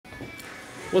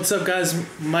What's up, guys?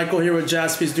 Michael here with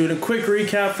Jaspy's doing a quick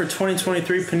recap for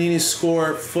 2023 Panini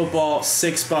Score Football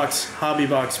 6-box Hobby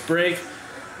Box Break.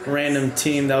 Random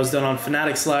team that was done on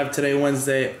Fanatics Live today,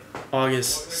 Wednesday,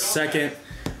 August 2nd.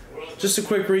 Just a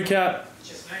quick recap.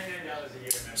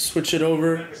 Switch it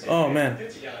over. Oh, man.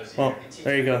 Well,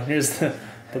 there you go. Here's the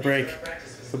break.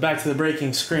 We're back to the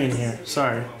breaking screen here.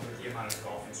 Sorry.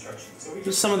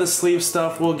 Just some of the sleeve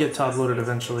stuff. We'll get top loaded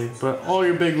eventually. But all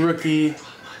your big rookie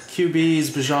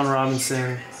QBs, Bijan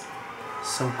Robinson,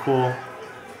 some cool.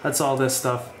 That's all this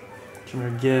stuff.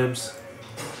 Jahmyr Gibbs.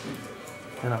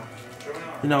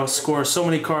 You know, score so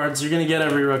many cards. You're gonna get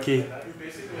every rookie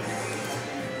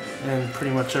and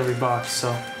pretty much every box.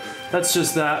 So that's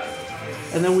just that.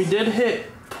 And then we did hit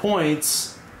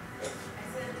points.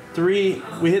 We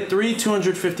hit three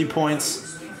 250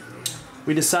 points.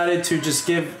 We decided to just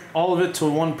give all of it to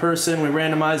one person. We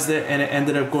randomized it, and it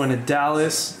ended up going to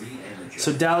Dallas.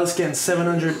 So Dallas getting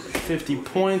 750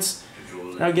 points.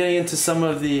 Now getting into some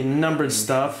of the numbered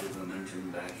stuff.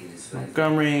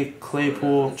 Montgomery,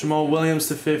 Claypool, Jamal Williams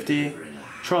to 50.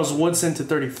 Charles Woodson to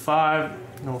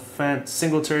 35. No offense.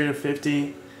 Singletary to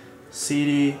 50.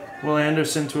 CD, Will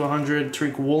Anderson to 100.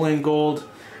 Tariq Woolen gold.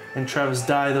 And Travis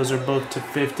Dye, those are both to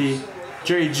 50.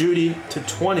 Jerry Jeudy to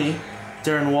 20.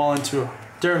 Darren Waller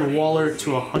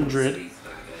to 100.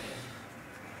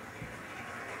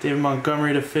 David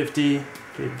Montgomery to 50.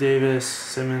 Gabe Davis,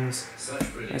 Simmons,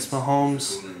 nice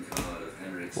Mahomes,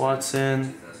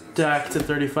 Watson, Dak to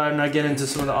 35. Now get into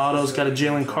some of the autos. Got a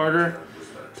Jalen Carter,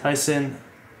 Tyson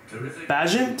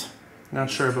Bagent, not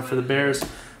sure, but for the Bears.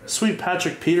 Sweet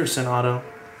Patrick Peterson auto.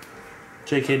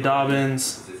 J.K.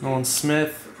 Dobbins, Nolan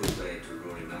Smith,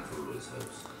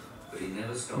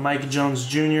 Mike Jones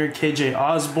Jr., K.J.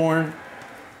 Osborne,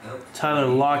 Tyler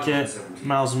Lockett,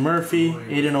 Miles Murphy,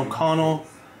 Aiden O'Connell,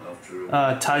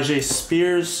 Tajay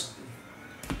Spears,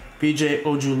 BJ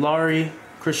Ojulari,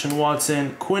 Christian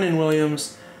Watson, Quinnen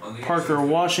Williams, Parker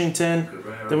Washington.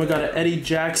 Then we got an Eddie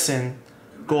Jackson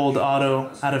gold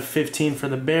auto out of 15 for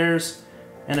the Bears,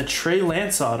 and a Trey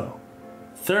Lance auto,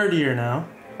 third year now,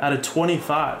 out of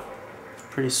 25.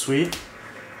 Pretty sweet.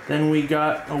 Then we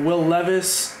got a Will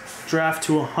Levis draft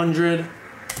to 100.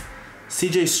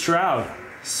 CJ Stroud,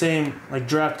 same like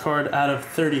draft card out of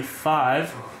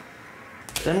 35.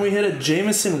 Then we hit a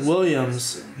Jameson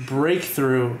Williams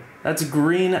breakthrough. That's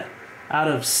green out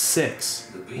of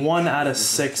 6. 1 out of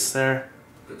 6 there.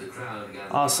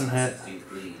 Awesome hit.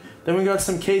 Then we got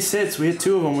some case hits. We hit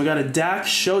 2 of them. We got a Dak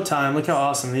Showtime. Look how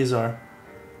awesome these are.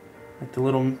 Like the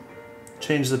little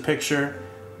change the picture.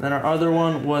 Then our other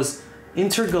one was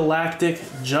Intergalactic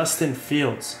Justin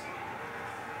Fields.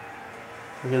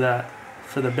 Look at that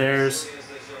for the Bears.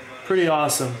 Pretty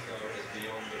awesome.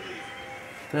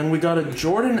 Then we got a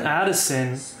Jordan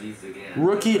Addison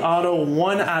rookie auto,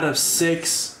 1 out of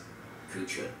 6.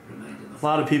 A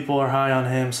lot of people are high on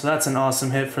him, so that's an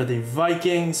awesome hit for the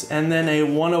Vikings. And then a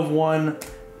 1/1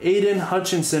 Aiden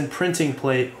Hutchinson printing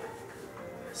plate.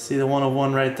 See the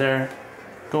 1/1 right there,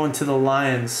 going to the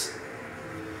Lions.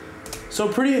 So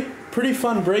pretty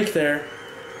fun break there.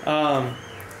 But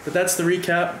that's the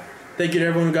recap. Thank you to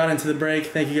everyone who got into the break.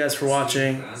 Thank you guys for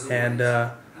watching, and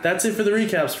that's it for the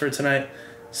recaps for tonight.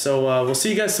 So we'll see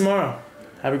you guys tomorrow.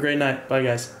 Have a great night. Bye,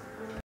 guys.